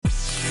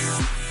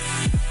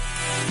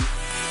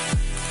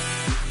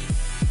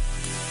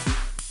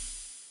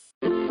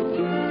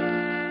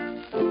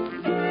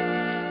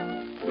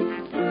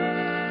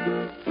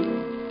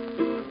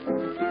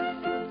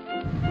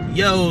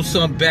Yo, so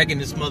I'm back in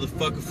this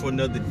motherfucker for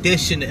another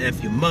edition of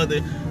F Your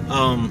Mother.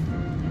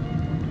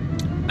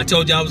 I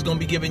told y'all I was gonna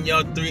be giving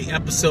y'all 3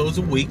 episodes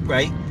a week,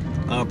 right?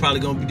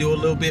 Probably gonna be doing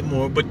a little bit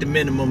more, but the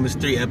minimum is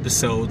 3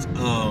 episodes.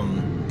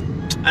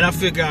 And I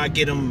figure I'd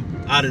get them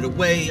out of the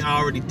way. I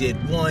already did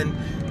one.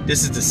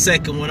 This is the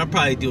second one. I'll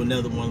probably do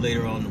another one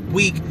later on in the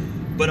week,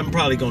 but I'm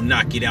probably gonna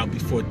knock it out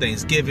before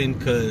Thanksgiving,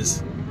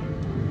 because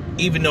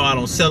even though I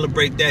don't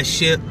celebrate that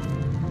shit,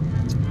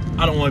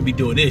 I don't want to be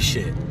doing this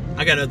shit.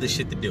 I got other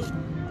shit to do.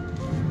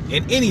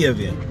 In any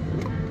event,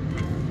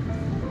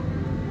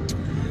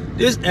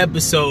 this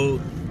episode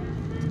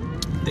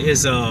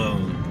is I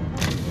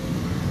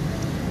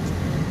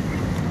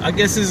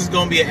guess this is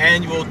gonna be an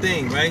annual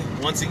thing, right?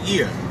 Once a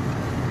year.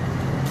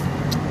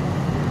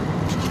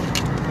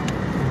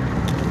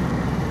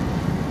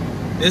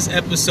 This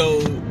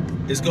episode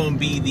is gonna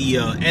be the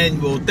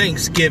annual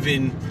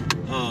Thanksgiving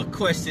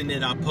question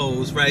that I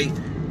pose, right?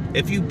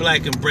 If you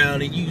black and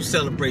brown and you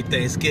celebrate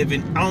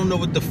Thanksgiving, I don't know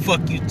what the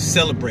fuck you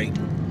celebrate,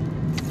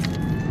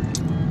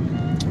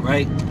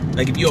 right?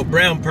 Like, if you're a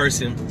brown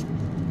person,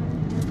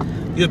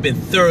 you have been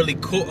thoroughly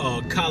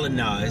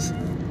colonized,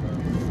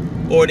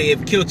 or they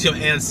have killed your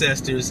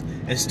ancestors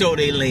and stole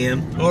their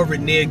land, or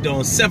reneged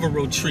on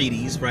several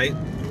treaties, right?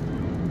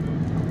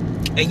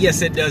 And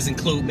yes, it does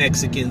include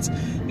Mexicans,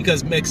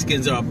 because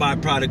Mexicans are a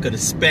byproduct of the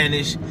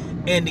Spanish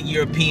and the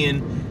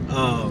European.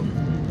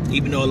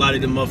 Even though a lot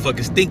of them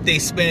motherfuckers think they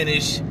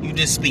Spanish, you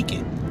just speak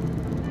it.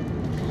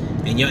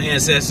 And your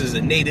ancestors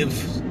are native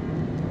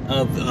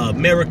of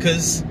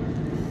Americas,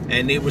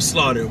 and they were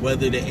slaughtered.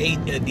 Whether the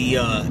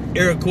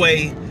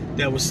Iroquois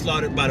that was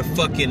slaughtered by the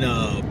fucking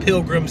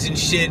Pilgrims and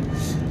shit,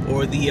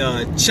 or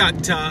the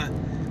Choctaw,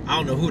 I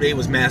don't know who they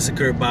was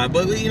massacred by,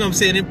 but you know what I'm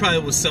saying? It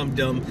probably was some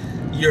dumb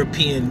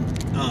European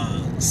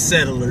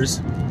settlers,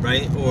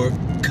 right? Or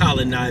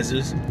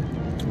colonizers,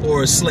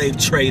 or slave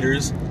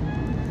traders.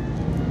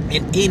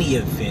 In any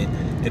event,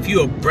 if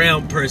you're a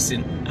brown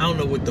person, I don't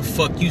know what the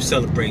fuck you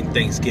celebrating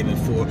Thanksgiving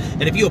for.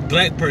 And if you're a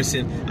black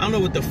person, I don't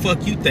know what the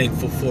fuck you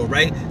thankful for,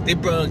 right? They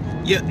brought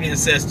your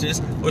ancestors,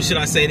 or should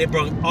I say they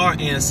brought our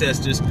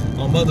ancestors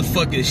on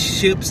motherfucking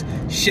ships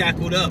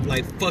shackled up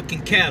like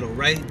fucking cattle,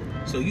 right?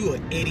 So you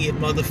an idiot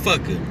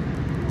motherfucker.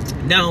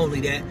 Not only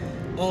that,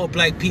 all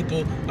black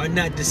people are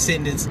not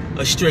descendants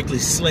of strictly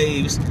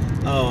slaves,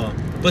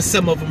 but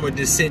some of them are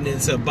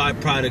descendants of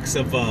byproducts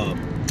of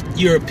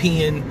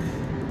European,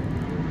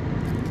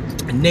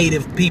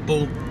 Native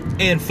people,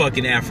 and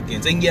fucking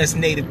Africans. And yes,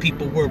 Native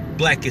people were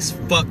black as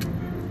fuck.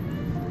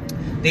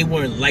 They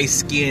weren't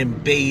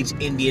light-skinned, beige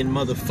Indian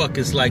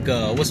motherfuckers like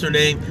what's her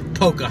name?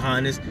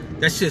 Pocahontas.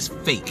 That's just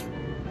fake.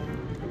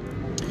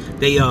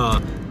 They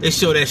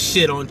show that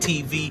shit on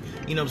TV,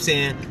 you know what I'm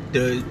saying?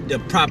 To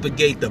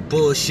propagate the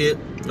bullshit,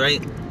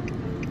 right?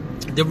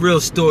 The real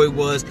story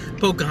was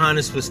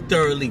Pocahontas was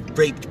thoroughly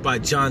raped by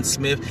John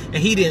Smith, and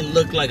he didn't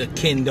look like a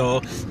Ken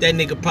doll. That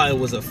nigga probably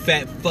was a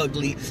fat,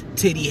 fugly,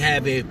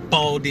 titty-having,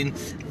 balding,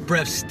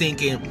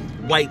 breath-stinking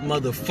white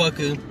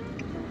motherfucker.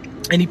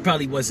 And he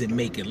probably wasn't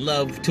making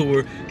love to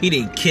her. He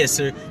didn't kiss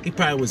her. He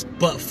probably was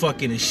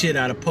butt-fucking the shit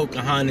out of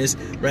Pocahontas,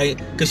 right?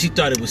 Because she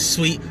thought it was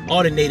sweet.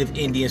 All the Native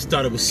Indians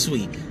thought it was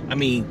sweet. I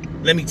mean,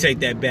 let me take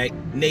that back.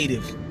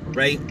 Native,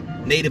 right?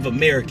 Native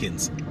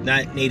Americans,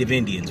 not Native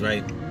Indians,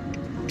 right?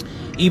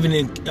 Even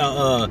in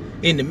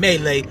the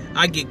melee,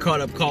 I get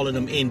caught up calling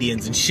them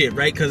Indians and shit,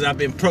 right? Because I've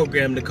been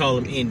programmed to call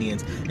them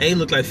Indians. And they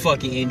look like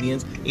fucking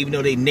Indians, even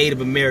though they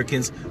Native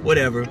Americans,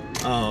 whatever.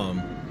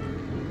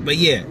 But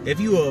yeah,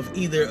 if you are of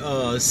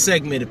either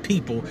segment of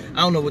people, I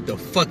don't know what the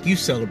fuck you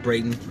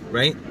celebrating,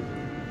 right?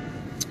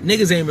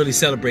 Niggas ain't really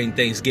celebrating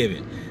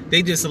Thanksgiving.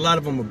 They just, a lot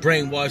of them are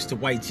brainwashed to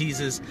white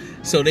Jesus,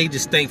 so they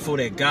just thankful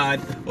that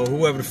God, or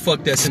whoever the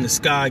fuck that's in the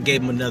sky,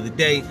 gave them another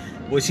day,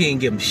 which he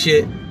didn't give them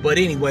shit. But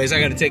anyways,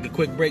 I gotta take a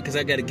quick break because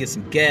I gotta get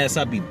some gas.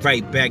 I'll be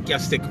right back. Y'all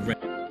stick around.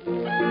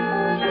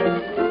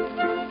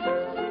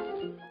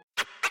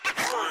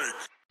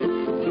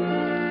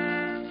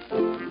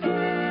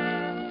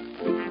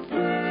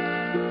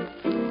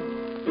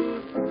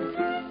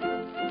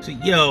 So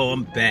yo,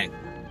 I'm back.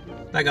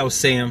 Like I was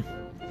saying,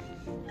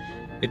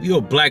 if you're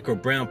a black or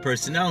brown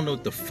person, I don't know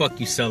what the fuck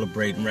you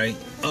celebrating, right?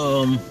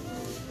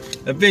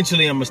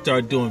 Eventually I'm gonna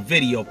start doing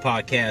video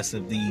podcasts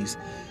of these.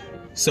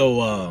 So,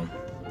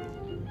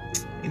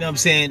 you know what I'm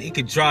saying? I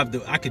could drive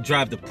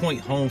the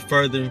point home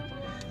further,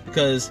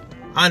 because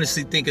I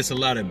honestly think it's a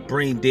lot of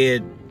brain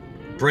dead,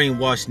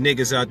 brainwashed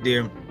niggas out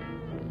there.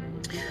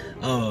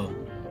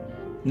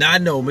 Now I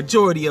know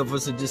majority of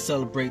us are just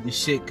celebrating the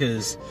shit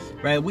because,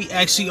 right, we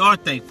actually are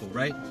thankful,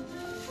 right?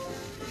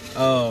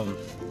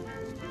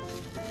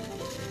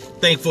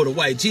 Thankful to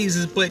white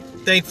Jesus, but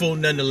thankful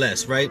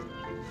nonetheless, right?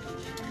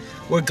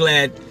 We're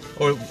glad,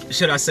 or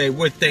should I say,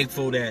 we're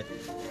thankful that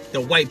the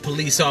white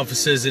police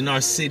officers in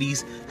our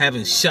cities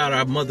haven't shot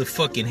our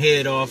motherfucking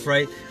head off,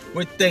 right?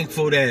 We're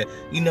thankful that,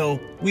 you know,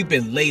 we've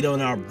been late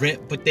on our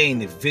rent, but they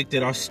ain't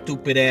evicted our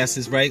stupid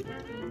asses, right?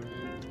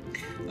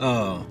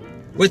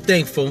 We're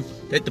thankful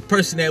that the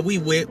person that we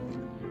with,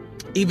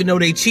 even though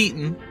they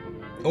cheating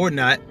or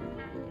not,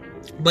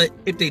 But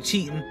if they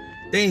cheating,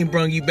 they ain't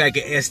brung you back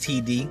an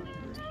STD.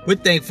 We're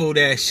thankful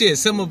that shit.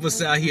 Some of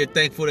us out here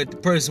thankful that the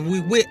person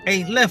we with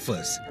ain't left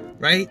us,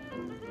 right?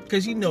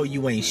 Because you know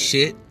you ain't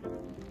shit.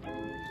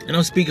 And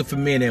I'm speaking for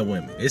men and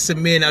women. It's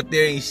some men out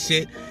there ain't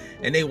shit,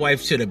 and their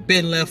wife should have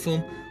been left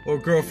them, or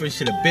girlfriend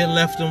should have been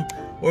left them,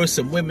 or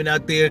some women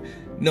out there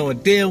knowing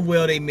damn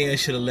well they man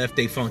should have left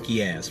they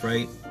funky ass,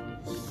 right?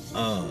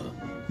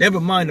 Never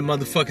mind the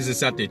motherfuckers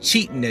that's out there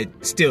cheating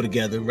that still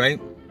together, right?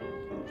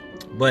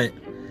 But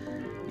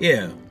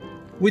yeah,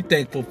 we're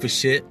thankful for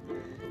shit.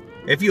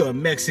 If you're a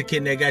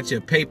Mexican that got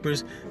your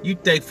papers, you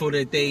thankful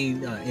that they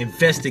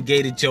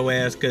investigated your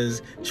ass,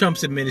 because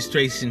Trump's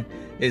administration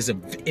is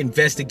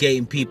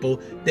investigating people.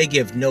 They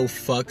give no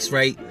fucks,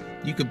 right?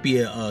 You could be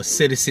a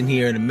citizen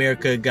here in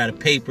America, got a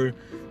paper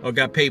or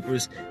got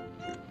papers.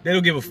 They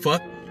don't give a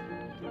fuck.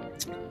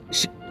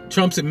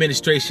 Trump's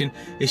administration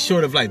is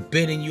short of like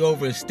bending you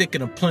over and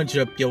sticking a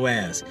plunger up your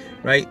ass,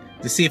 right?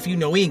 To see if you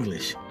know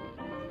English.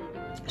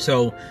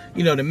 So,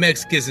 you know, the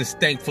Mexicans is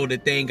thankful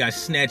that they ain't got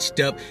snatched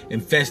up,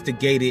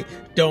 investigated,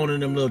 thrown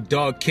in them little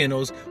dog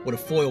kennels with a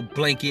foil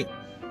blanket.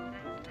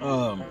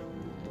 Arab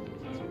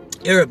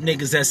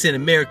niggas that's in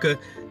America,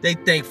 they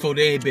thankful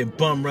they ain't been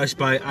bum rushed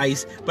by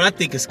ICE. But I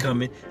think it's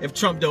coming. If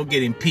Trump don't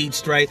get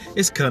impeached, right,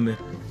 it's coming.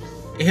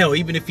 Hell,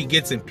 even if he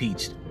gets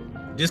impeached.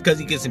 Just because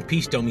he gets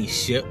impeached don't mean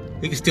shit.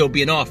 He can still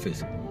be in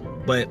office.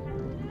 But,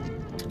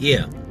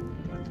 yeah.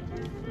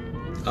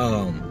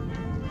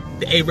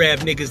 The Arab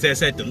niggas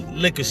that's at the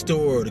liquor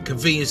store or the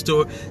convenience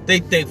store, they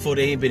thankful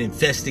they ain't been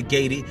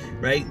investigated,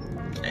 right?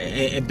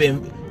 And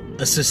been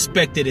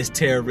suspected as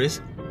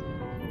terrorists.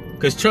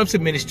 Because Trump's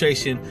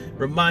administration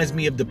reminds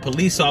me of the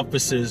police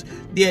officers.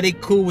 Yeah, they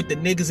cool with the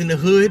niggas in the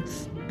hood,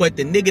 but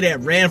the nigga that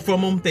ran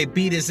from them, they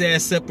beat his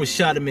ass up or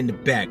shot him in the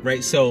back,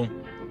 right? So,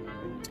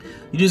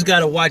 you just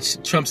gotta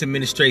watch Trump's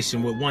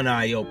administration with one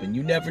eye open.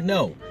 You never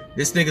know.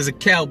 This nigga's a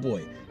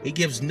cowboy. He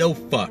gives no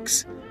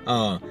fucks.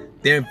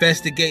 They're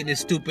investigating his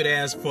stupid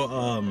ass for,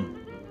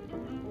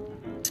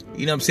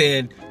 you know what I'm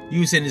saying,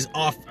 using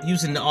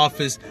the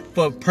office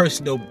for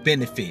personal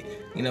benefit.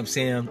 You know what I'm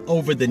saying,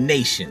 over the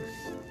nation.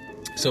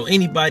 So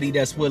anybody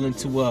that's willing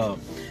to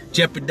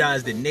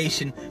jeopardize the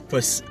nation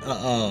for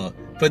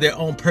their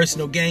own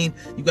personal gain,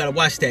 you gotta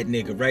watch that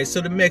nigga, right?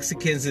 So the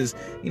Mexicans is,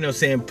 you know what I'm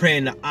saying,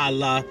 praying to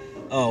Allah,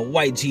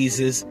 white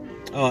Jesus,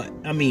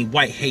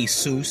 white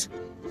Jesus,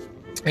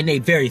 and they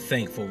very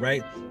thankful,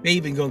 right? They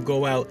even gonna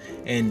go out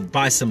and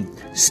buy some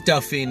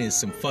stuffing and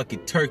some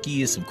fucking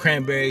turkey and some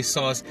cranberry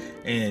sauce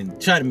and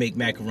try to make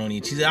macaroni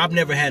and cheese. I've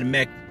never had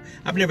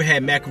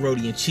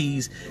macaroni and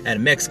cheese at a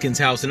Mexican's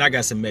house, and I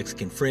got some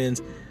Mexican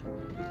friends.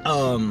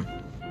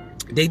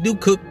 They do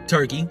cook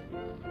turkey.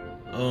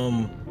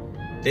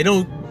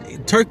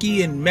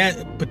 Turkey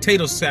and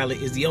potato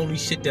salad is the only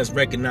shit that's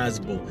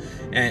recognizable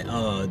at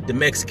the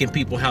Mexican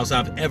people house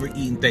I've ever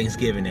eaten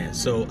Thanksgiving at.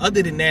 So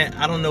other than that,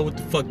 I don't know what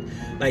the fuck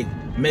like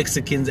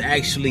Mexicans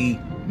actually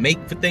make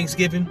for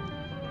Thanksgiving. You know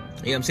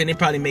what I'm saying? They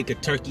probably make a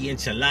turkey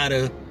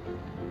enchilada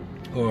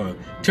or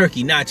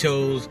turkey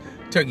nachos,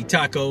 turkey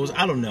tacos.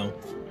 I don't know.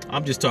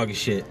 I'm just talking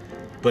shit.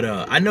 But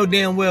I know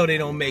damn well they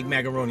don't make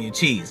macaroni and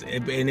cheese.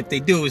 And if they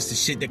do, it's the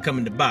shit that come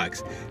in the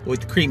box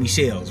with the creamy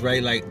shells,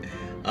 right? Like,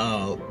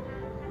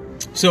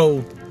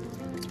 so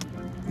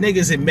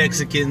niggas and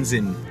Mexicans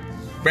and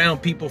brown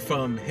people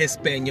from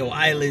Hispaniola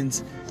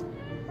Islands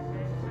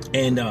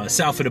and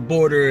south of the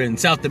border and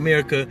South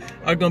America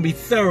are going to be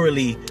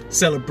thoroughly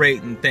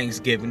celebrating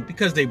Thanksgiving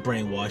because they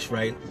brainwashed,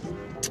 right?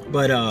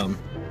 But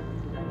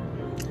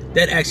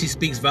that actually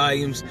speaks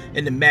volumes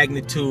in the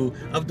magnitude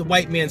of the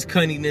white man's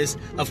cunningness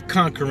of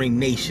conquering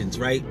nations,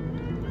 right?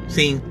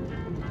 See,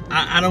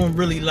 I don't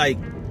really like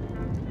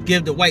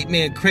give the white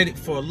man credit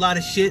for a lot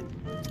of shit.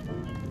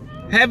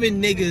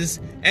 Having niggas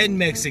and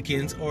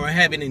Mexicans, or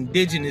having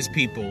indigenous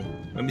people,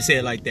 let me say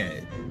it like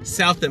that,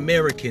 South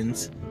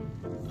Americans,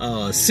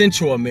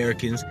 Central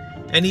Americans,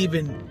 and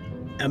even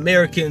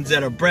Americans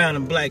that are brown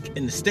and black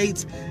in the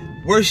States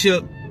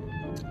worship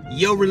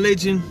your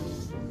religion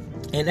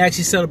and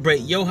actually celebrate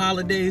your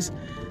holidays.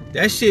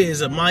 That shit is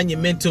a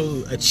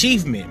monumental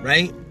achievement,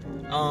 right?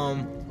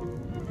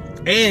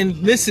 And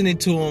listening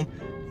to them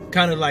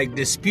kind of like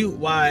dispute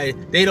why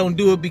they don't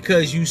do it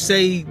because you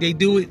say they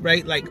do it,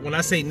 right? Like when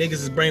I say niggas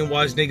is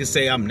brainwashed, niggas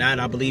say I'm not.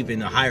 I believe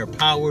in a higher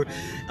power.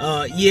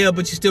 Yeah,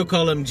 but you still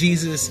call him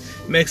Jesus.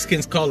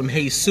 Mexicans call him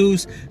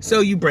Jesus.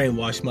 So you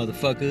brainwashed,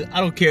 motherfucker. I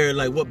don't care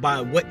like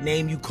by what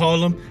name you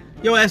call him.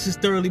 Your ass is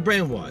thoroughly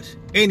brainwashed.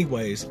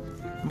 Anyways,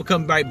 I'm gonna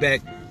come right back.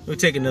 We'll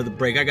take another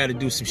break. I gotta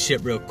do some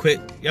shit real quick.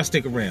 Y'all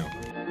stick around.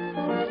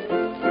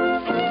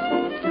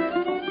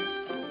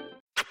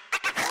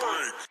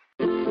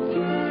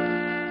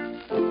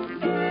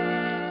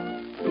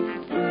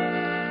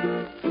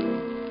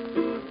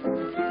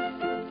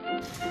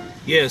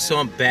 Yeah, so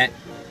I'm back.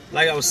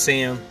 Like I was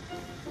saying,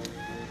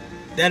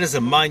 that is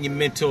a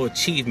monumental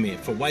achievement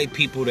for white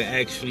people to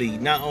actually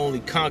not only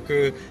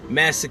conquer,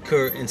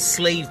 massacre,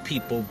 enslave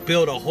people,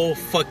 build a whole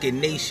fucking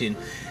nation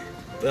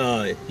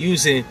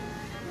using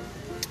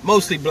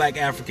mostly black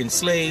African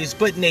slaves,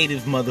 but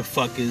native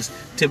motherfuckers,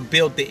 to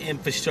build the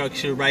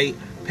infrastructure, right?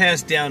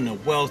 Pass down the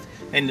wealth,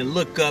 and to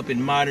look up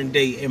in modern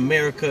day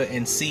America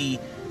and see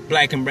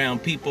black and brown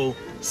people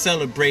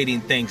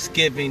celebrating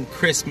Thanksgiving,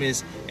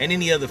 Christmas, and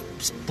any other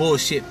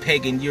bullshit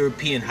pagan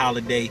European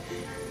holiday,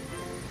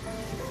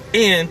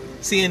 and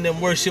seeing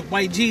them worship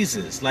white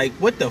Jesus. Like,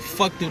 what the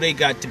fuck do they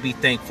got to be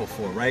thankful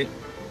for, right?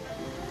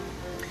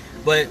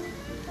 But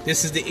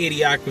this is the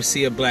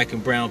idiocracy of black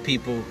and brown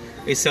people.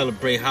 They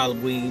celebrate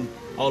Halloween,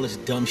 all this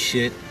dumb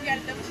shit. You got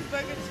a double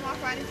cheeseburger, the small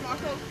fry, and small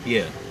coke?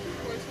 Yeah.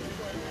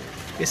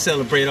 They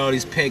celebrate all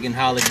these pagan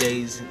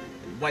holidays,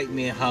 white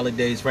man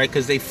holidays, right?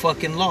 Because they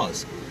fucking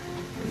lost.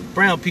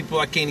 Brown people,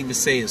 I can't even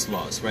say it's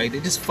lost, right?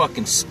 They're just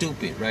fucking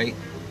stupid, right?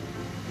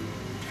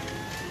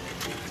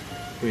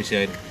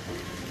 Appreciate it.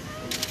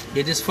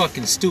 They're just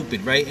fucking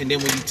stupid, right? And then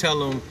when you tell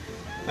them,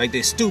 like,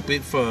 they're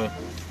stupid for...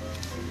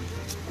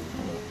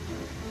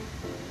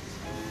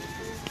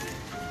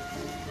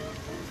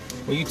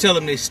 When you tell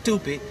them they're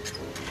stupid...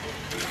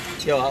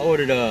 Yo, I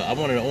wanted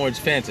an orange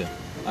Fanta.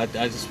 I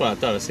just what I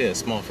thought I said, a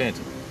small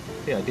Fanta.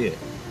 Yeah, I did.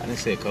 I didn't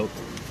say a Coke.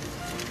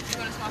 You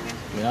want a small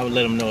Fanta? I mean, I would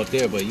let them know up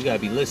there, but you gotta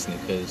be listening,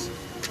 because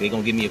they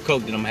gonna give me a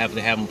Coke, then I'm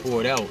gonna have them pour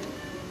it out.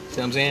 See what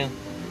I'm saying?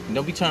 And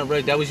don't be trying to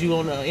rush. That was you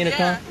on the intercom?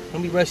 Yeah.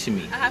 Don't be rushing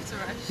me. I have to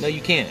rush. No,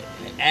 you can't.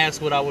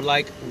 Ask what I would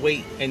like,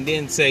 wait, and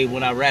then say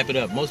when I wrap it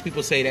up. Most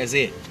people say that's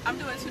it. I'm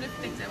doing two different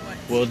things at once.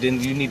 Well, then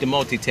you need to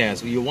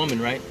multitask. You're a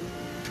woman, right?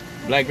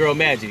 Black girl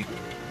magic.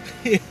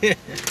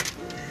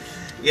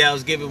 Yeah, I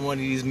was giving one of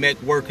these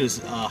Met workers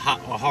a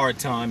hard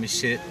time and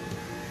shit.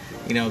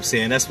 You know what I'm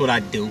saying? That's what I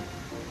do.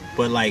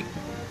 But like,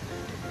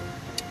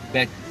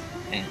 back,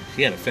 man,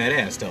 she had a fat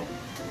ass though.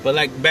 But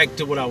like, back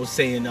to what I was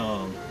saying,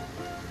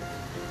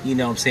 you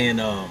know what I'm saying,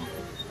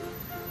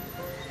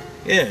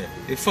 yeah,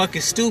 they're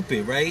fucking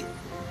stupid, right?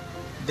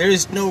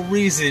 There's no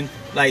reason,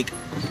 like,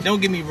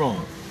 don't get me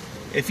wrong.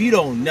 If you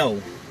don't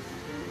know,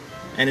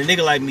 and a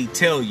nigga like me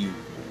tell you,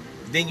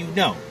 then you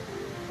know.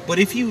 But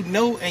if you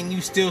know and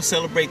you still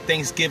celebrate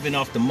Thanksgiving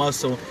off the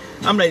muscle,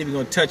 I'm not even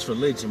going to touch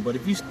religion, but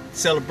if you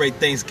celebrate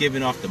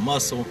Thanksgiving off the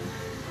muscle,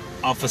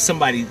 off of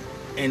somebody,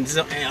 and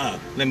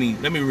let me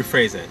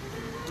rephrase that.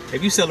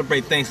 If you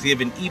celebrate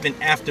Thanksgiving even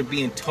after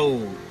being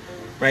told,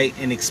 right,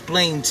 and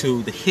explained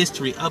to the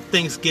history of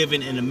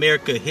Thanksgiving in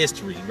America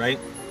history, right,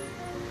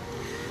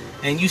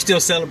 and you still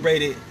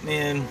celebrate it,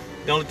 man,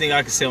 the only thing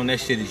I can say on that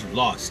shit is you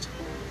lost,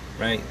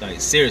 right? Like,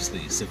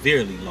 seriously,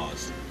 severely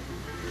lost.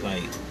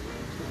 Like,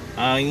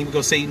 I ain't even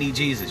gonna say you need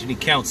Jesus, you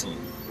need counseling.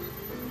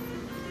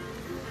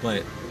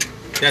 But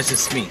that's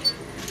just me.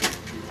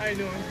 How you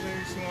doing?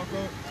 Small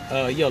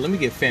Coke? Yo, let me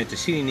get Fanta.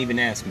 She didn't even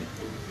ask me.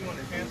 You want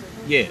a Fanta?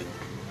 Yeah.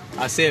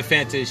 I said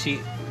Fanta,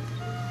 she...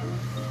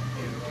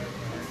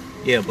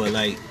 Yeah, but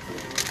like...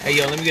 Hey,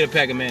 yo, let me get a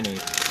pack of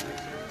mayonnaise.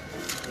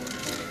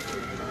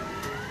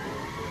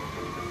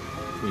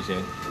 Appreciate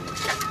it.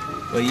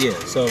 But yeah,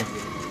 so...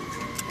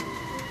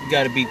 You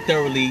gotta be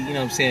thoroughly, you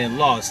know what I'm saying,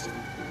 lost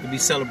to be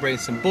celebrating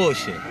some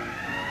bullshit.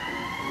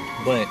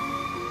 But...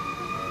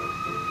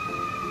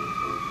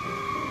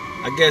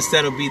 I guess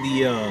that'll be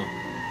the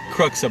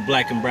crux of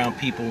black and brown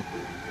people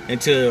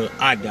until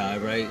I die,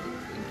 right?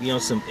 You know,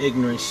 some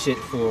ignorant shit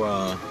for,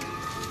 I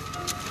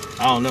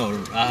don't know,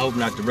 I hope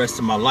not the rest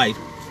of my life.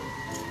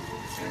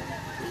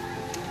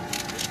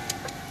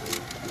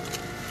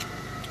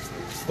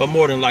 But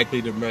more than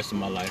likely the rest of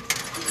my life.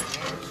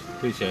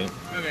 Appreciate it.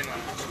 Okay,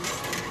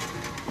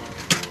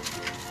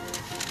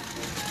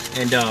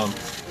 no. And,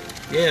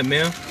 yeah,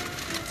 man.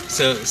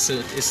 So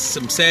it's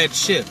some sad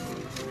shit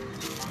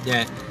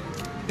that...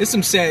 It's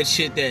some sad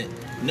shit that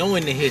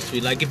knowing the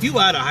history, like if you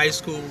out of high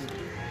school,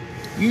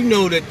 you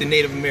know that the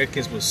Native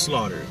Americans were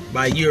slaughtered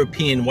by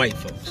European white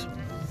folks,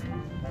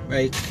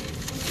 right?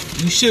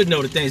 You should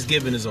know that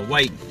Thanksgiving is a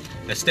white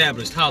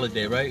established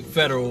holiday, right?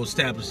 Federal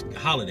established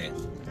holiday.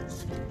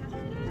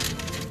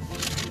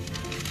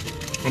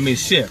 I mean,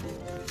 shit.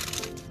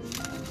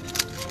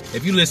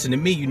 If you listen to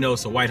me, you know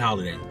it's a white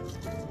holiday,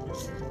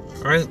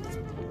 all right?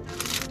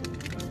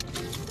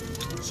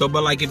 So,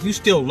 but like if you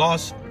still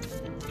lost,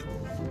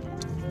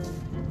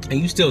 and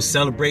you still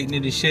celebrating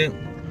it and shit,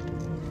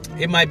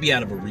 it might be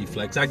out of a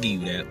reflex. I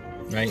give you that,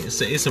 right?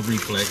 It's a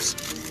reflex.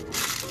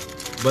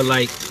 But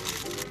like,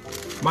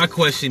 my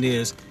question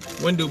is,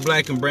 when do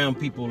black and brown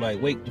people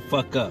like wake the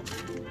fuck up,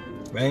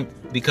 right?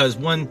 Because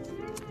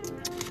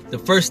the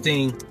first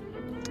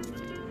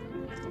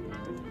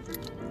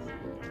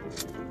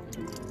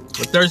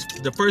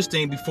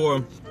thing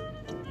before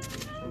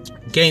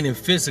gaining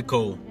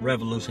physical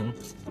revolution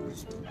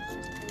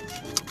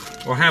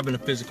or having a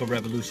physical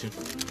revolution,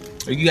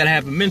 or you gotta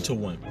have a mental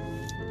one.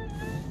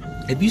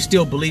 If you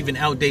still believe in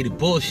outdated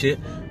bullshit,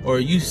 or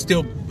you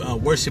still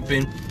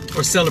worshiping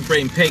or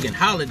celebrating pagan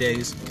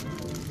holidays,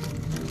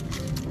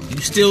 you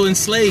still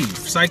enslaved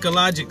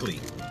psychologically,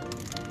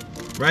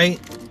 right?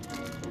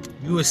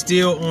 You are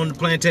still on the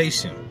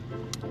plantation.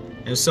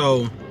 And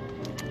so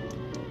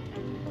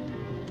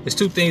there's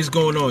two things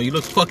going on. You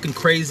look fucking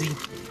crazy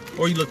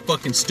or you look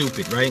fucking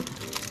stupid, right?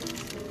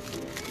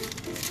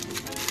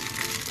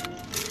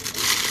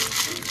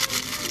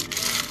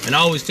 And I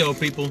always tell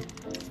people,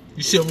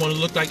 you shouldn't want to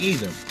look like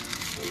either.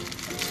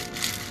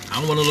 I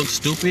don't want to look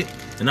stupid,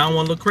 and I don't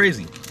want to look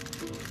crazy.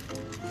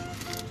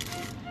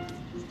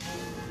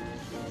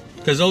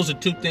 Because those are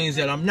two things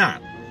that I'm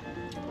not.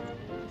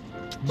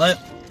 But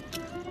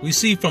we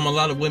see from a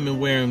lot of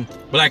women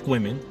black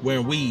women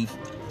wearing weave,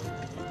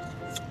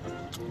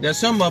 that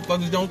some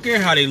motherfuckers don't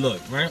care how they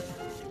look, right?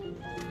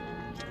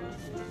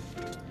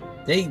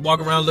 They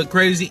walk around look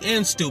crazy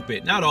and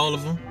stupid. Not all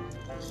of them.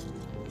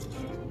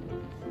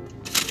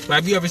 But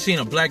have you ever seen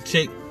a black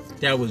chick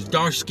that was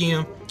dark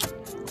skinned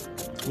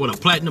with a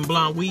platinum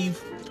blonde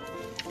weave?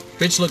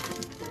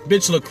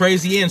 Bitch look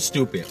crazy and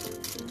stupid.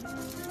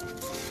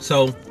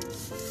 So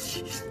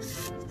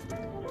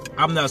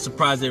I'm not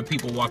surprised that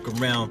people walk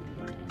around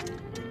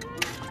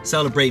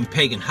celebrating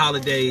pagan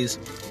holidays,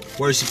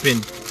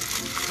 worshiping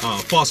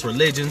false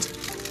religions.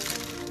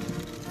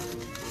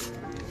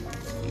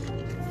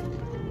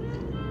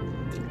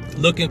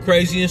 Looking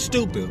crazy and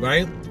stupid,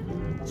 right?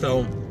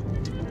 So,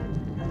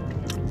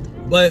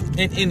 but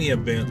in any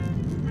event,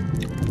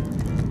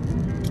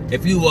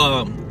 if you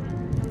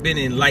been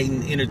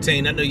enlightened,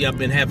 entertained, I know y'all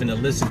been having to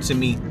listen to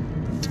me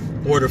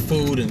order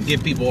food and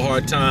give people a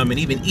hard time and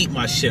even eat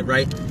my shit,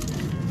 right?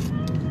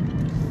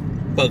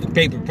 Fucking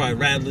paper probably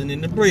rattling in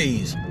the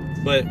breeze.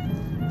 But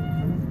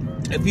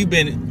if you've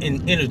been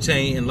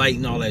entertained,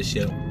 enlightened, all that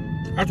shit,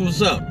 that's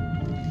what's up.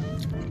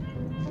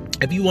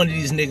 If you one of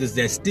these niggas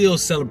that still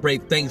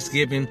celebrate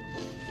Thanksgiving,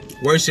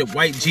 worship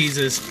white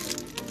Jesus,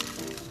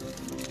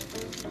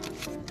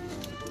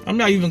 I'm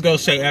not even gonna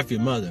say F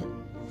your mother.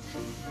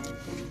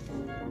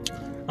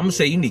 I'm gonna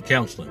say you need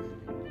counseling.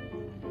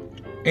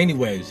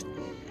 Anyways,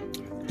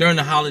 during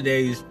the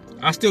holidays,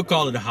 I still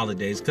call it the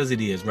holidays because it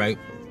is, right?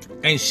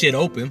 Ain't shit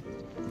open.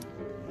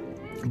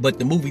 But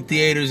the movie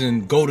theaters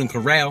and Golden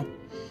Corral.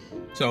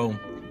 So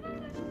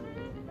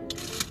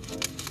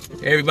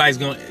everybody's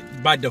gonna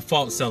by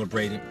default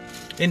celebrate it.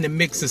 In the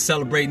mix of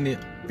celebrating it,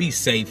 be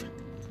safe.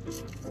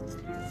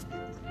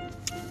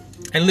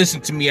 And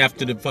listen to me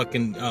after the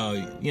fucking, you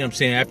know what I'm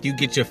saying, after you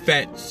get your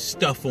fat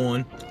stuff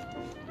on.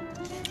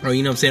 Or,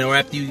 you know what I'm saying, or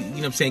after you know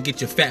what I'm saying, get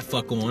your fat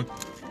fuck on.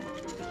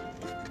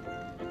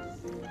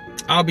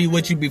 I'll be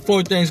with you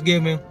before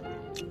Thanksgiving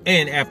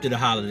and after the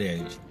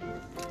holidays.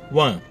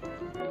 1.